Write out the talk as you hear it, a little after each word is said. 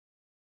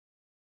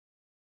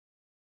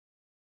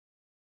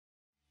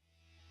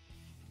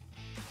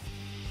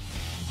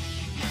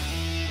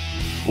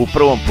U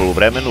prvom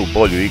poluvremenu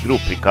bolju igru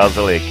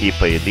prikazala je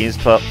ekipa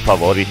Jedinstva,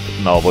 favorit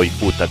na ovoj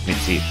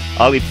utakmici,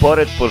 ali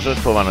pored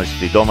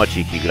požrtvovanosti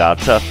domaćih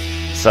igrača,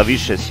 sa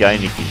više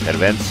sjajnih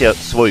intervencija,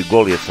 svoj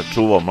gol je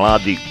sačuvao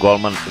mladi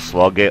golman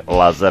Sloge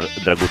Lazar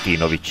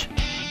Dragutinović.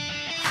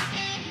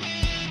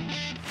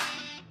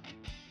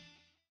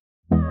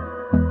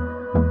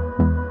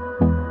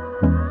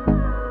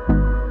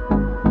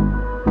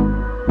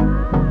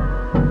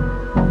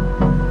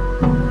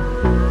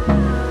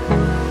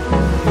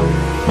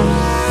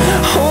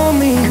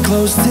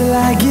 Close till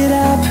I get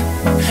up,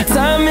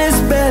 time is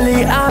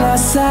barely on our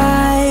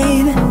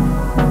side.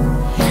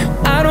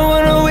 I don't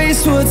wanna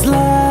waste what's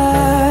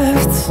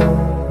left.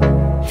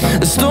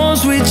 The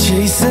storms we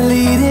chase are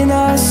leading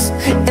us,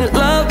 and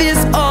love is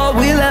all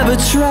we'll ever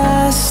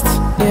trust.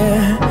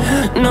 Yeah,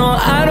 no,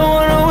 I don't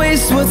wanna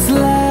waste what's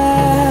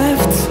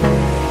left.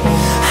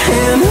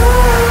 And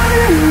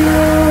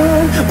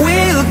on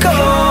we'll go,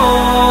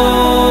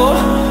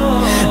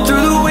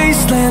 through the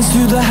wastelands,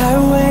 through the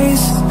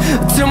highways,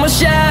 till my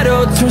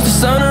shadow turns to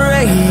sun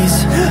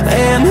rays.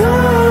 And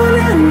on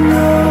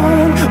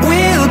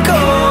we'll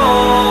go,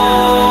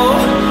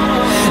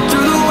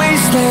 through the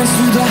wastelands,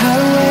 through the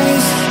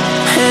highways,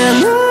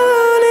 and on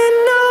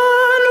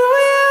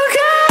we'll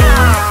go.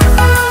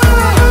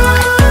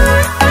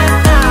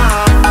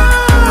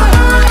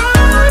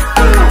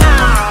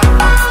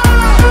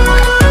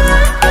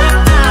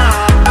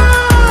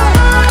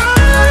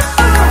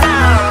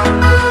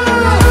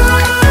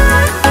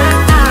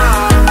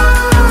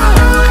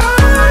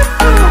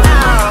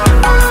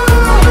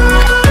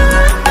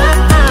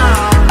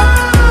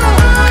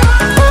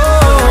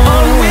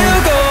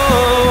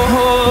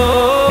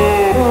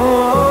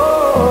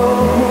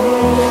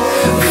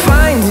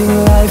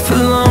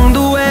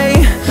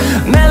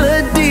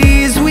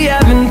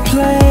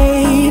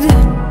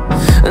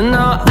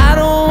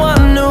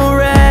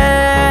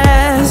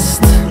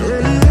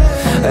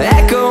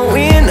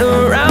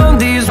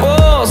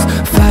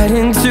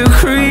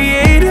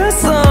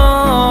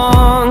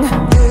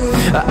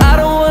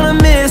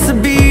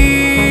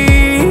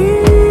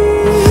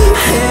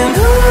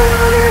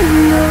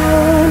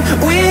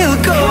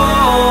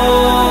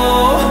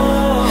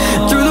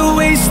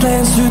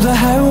 Through the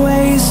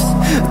highways,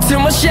 till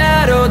my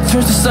shadow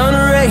turns to sun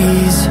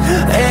rays.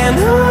 And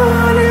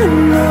on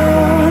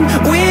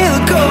we'll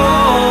go,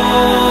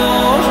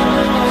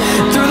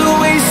 through the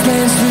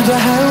wastelands, through the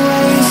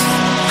highways,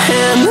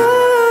 and on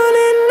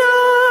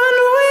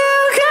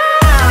we'll go.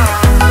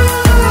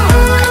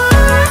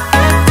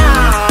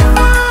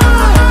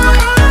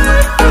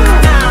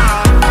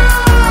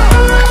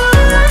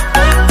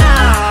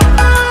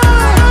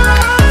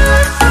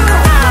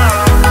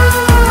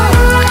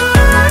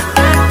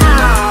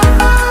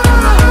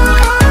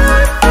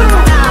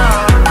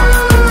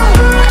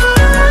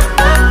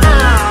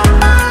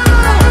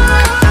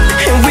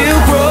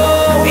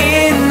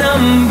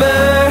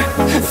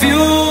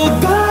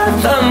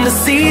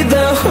 See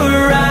the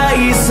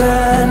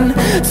horizon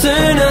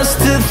turn us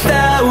to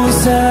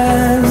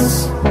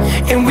thousands,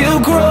 and we'll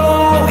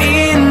grow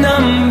in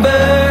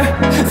number,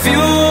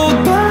 fueled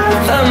by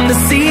them to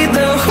see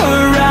the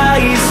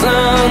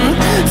horizon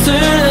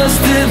turn us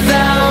to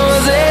thousands.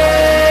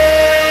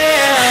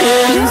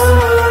 And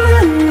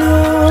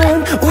on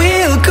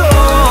we'll go,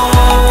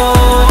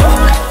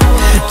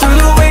 through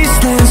the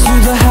wastelands,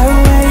 through the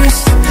highways,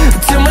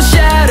 till my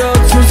shadow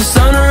turns to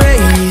sun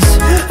rays.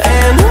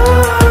 And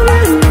on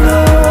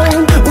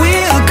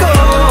we'll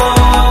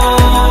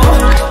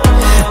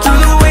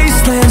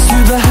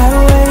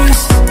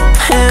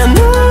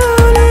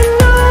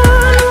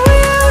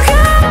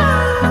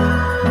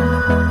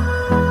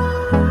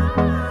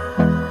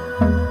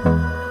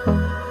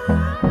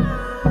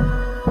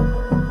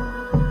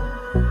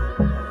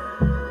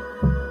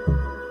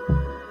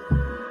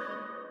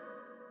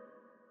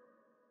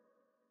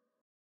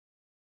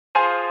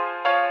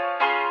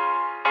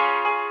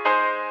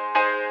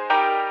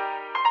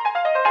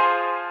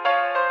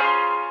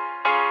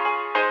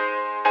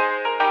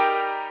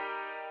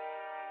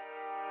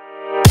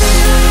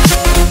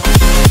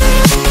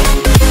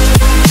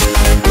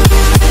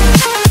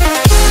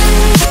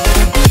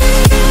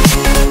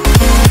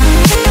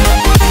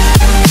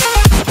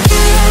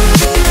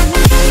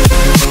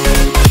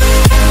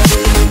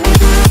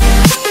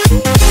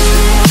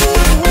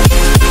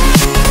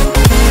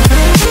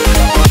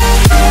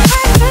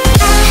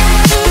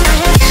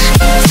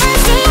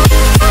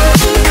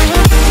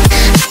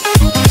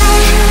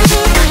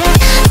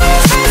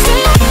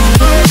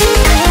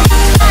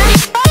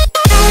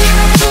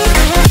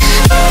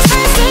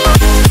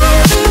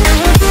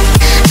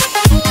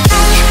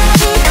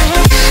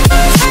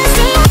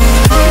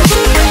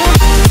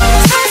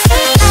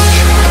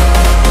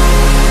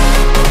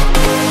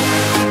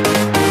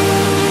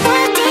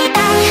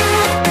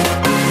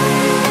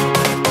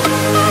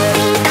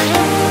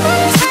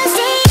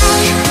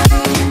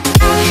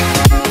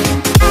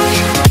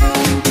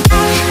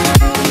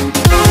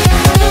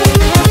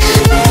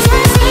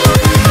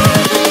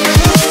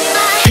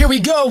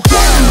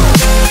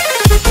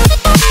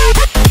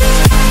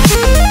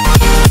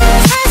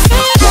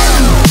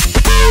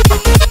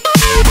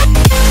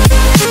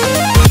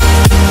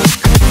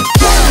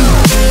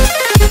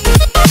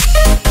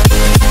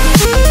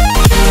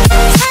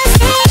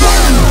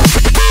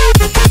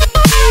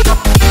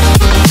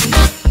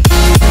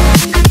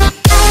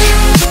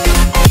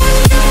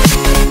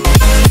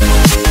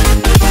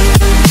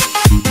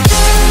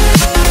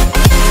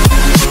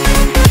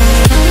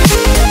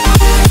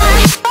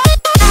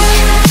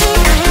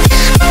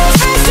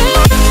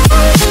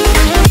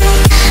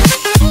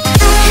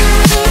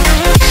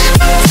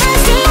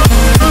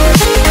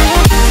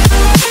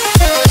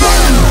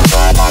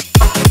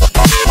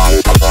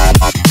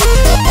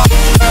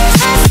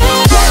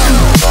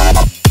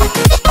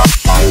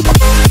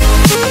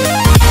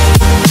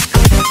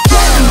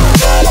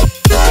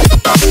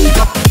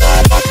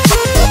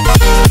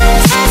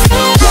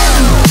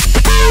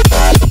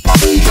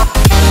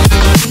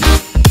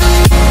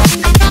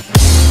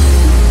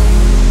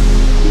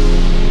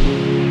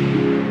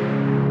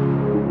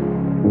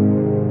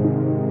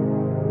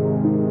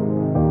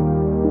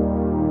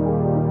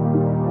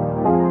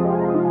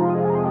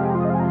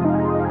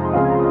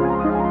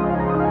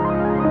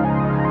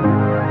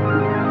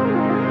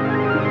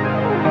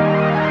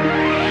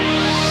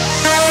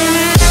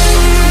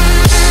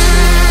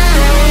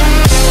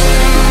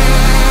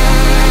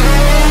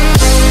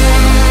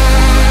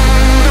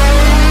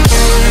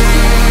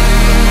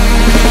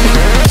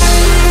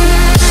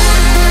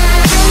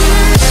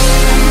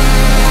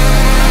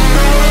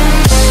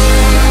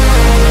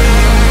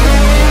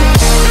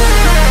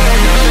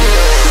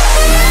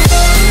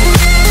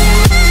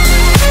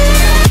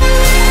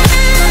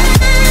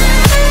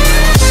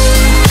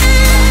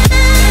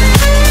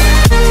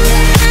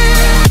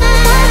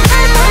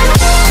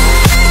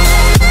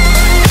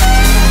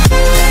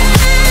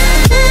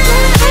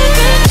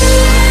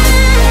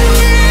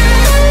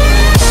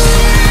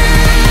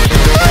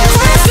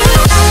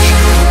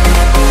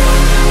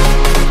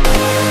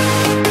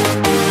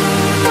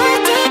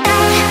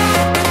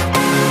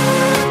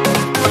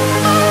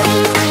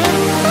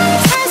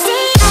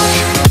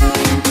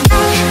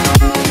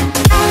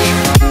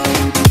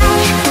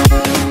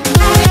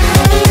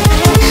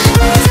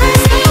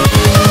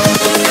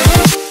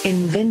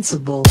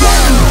Invincible.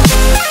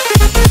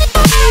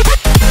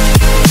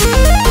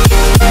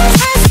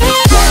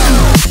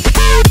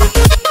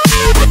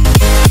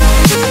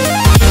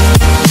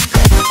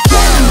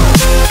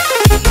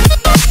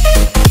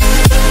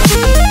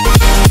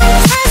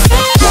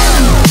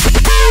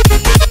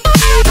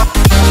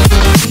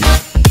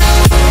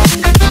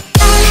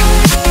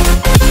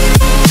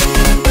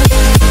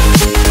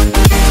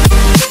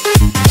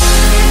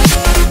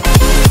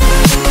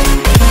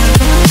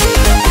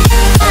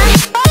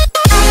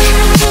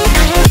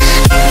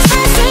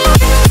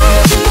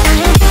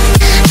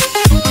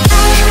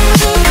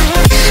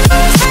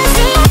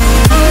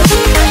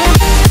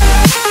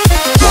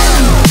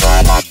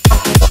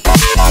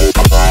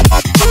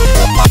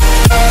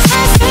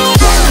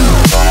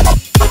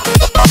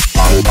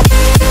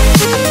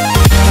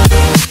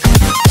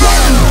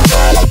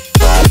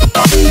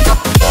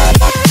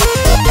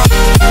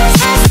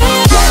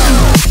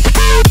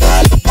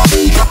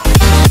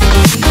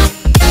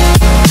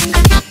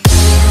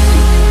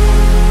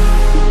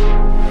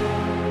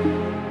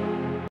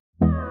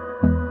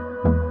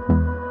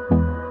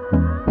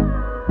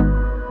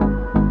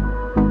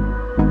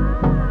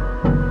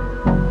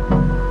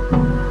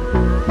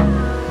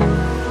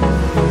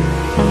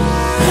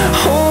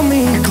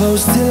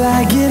 Close till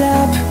I get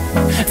up.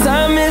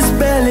 Time is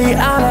barely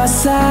on our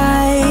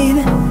side.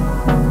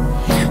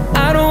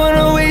 I don't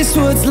wanna waste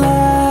what's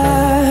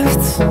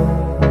left.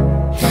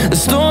 The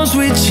storms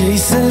we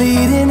chase are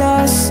leading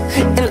us,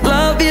 and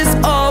love is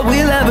all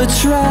we'll ever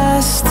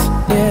trust.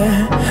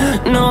 Yeah,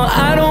 no,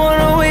 I don't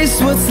wanna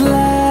waste what's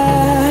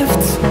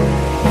left.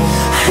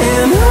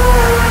 And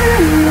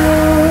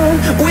on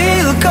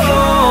we'll go,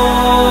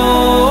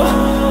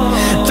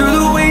 through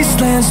the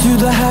wastelands, through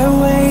the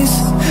highways,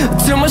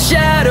 till my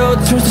shadow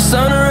turns to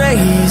sun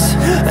rays.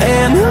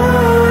 And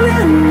on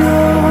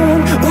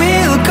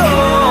we'll go,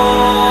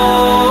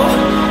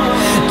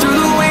 through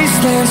the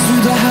wastelands,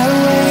 through the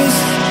highways,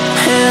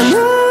 and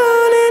on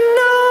we'll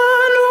go.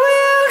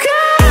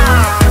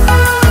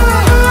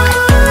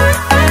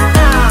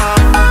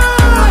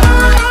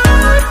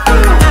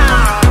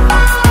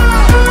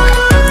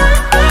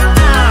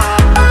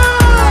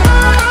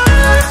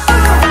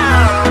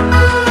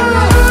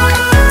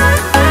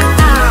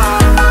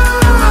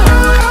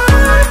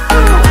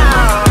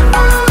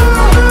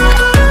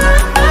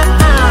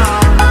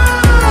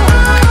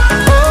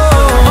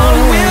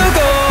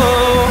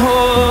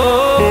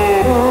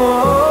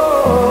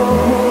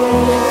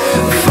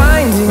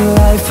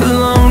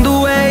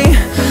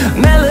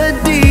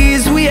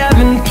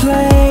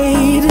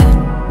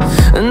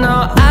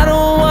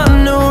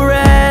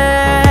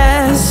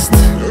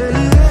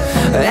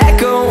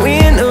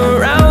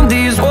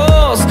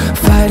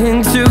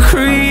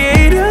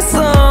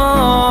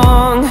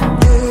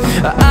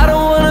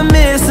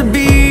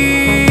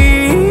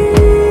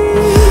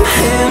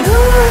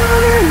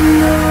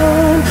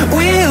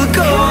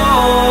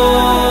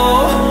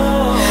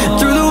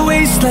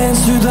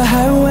 Through the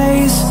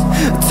highways,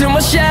 till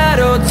my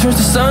shadow turns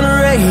to sun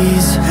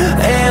rays.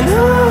 And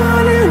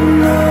on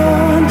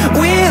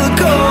we'll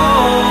go,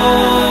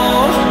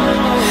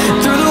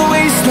 through the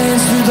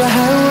wastelands, through the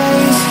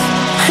highways,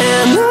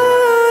 and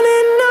on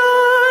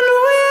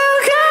we'll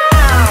go.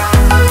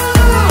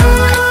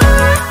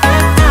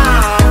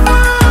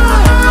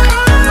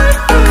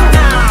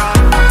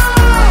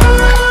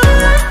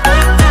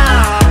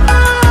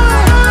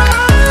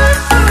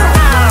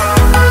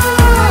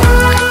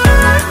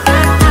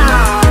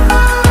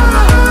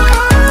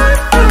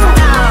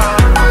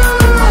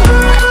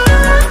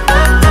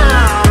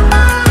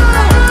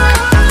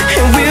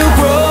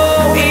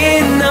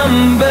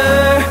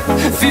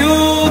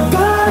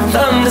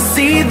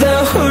 See the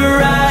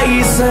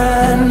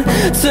horizon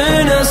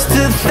turn us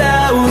to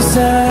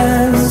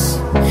thousands,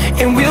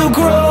 and we'll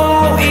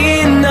grow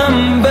in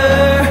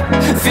number,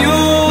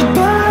 fueled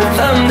by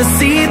them to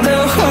see the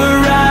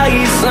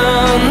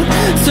horizon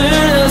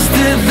turn us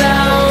to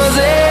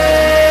thousands.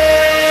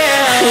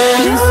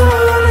 And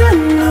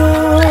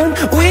on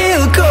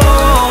we'll go,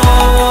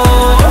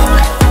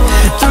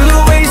 through the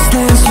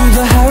wastelands, through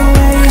the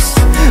highways,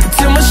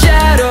 till my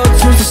shadow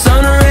turns to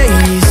sun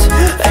rays.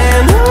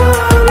 And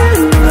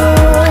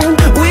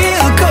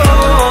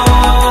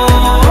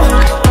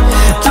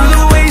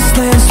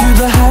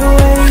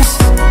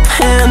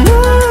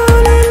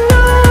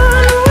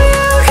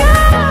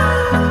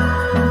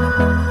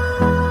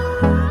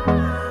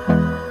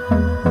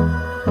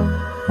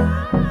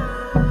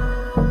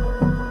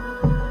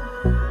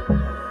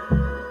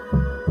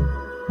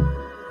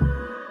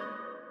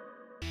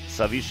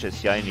Sa više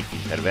sjajnih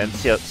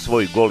intervencija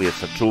svoj gol je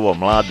sačuvao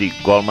mladi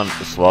golman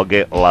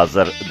Sloge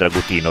Lazar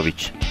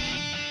Dragutinović.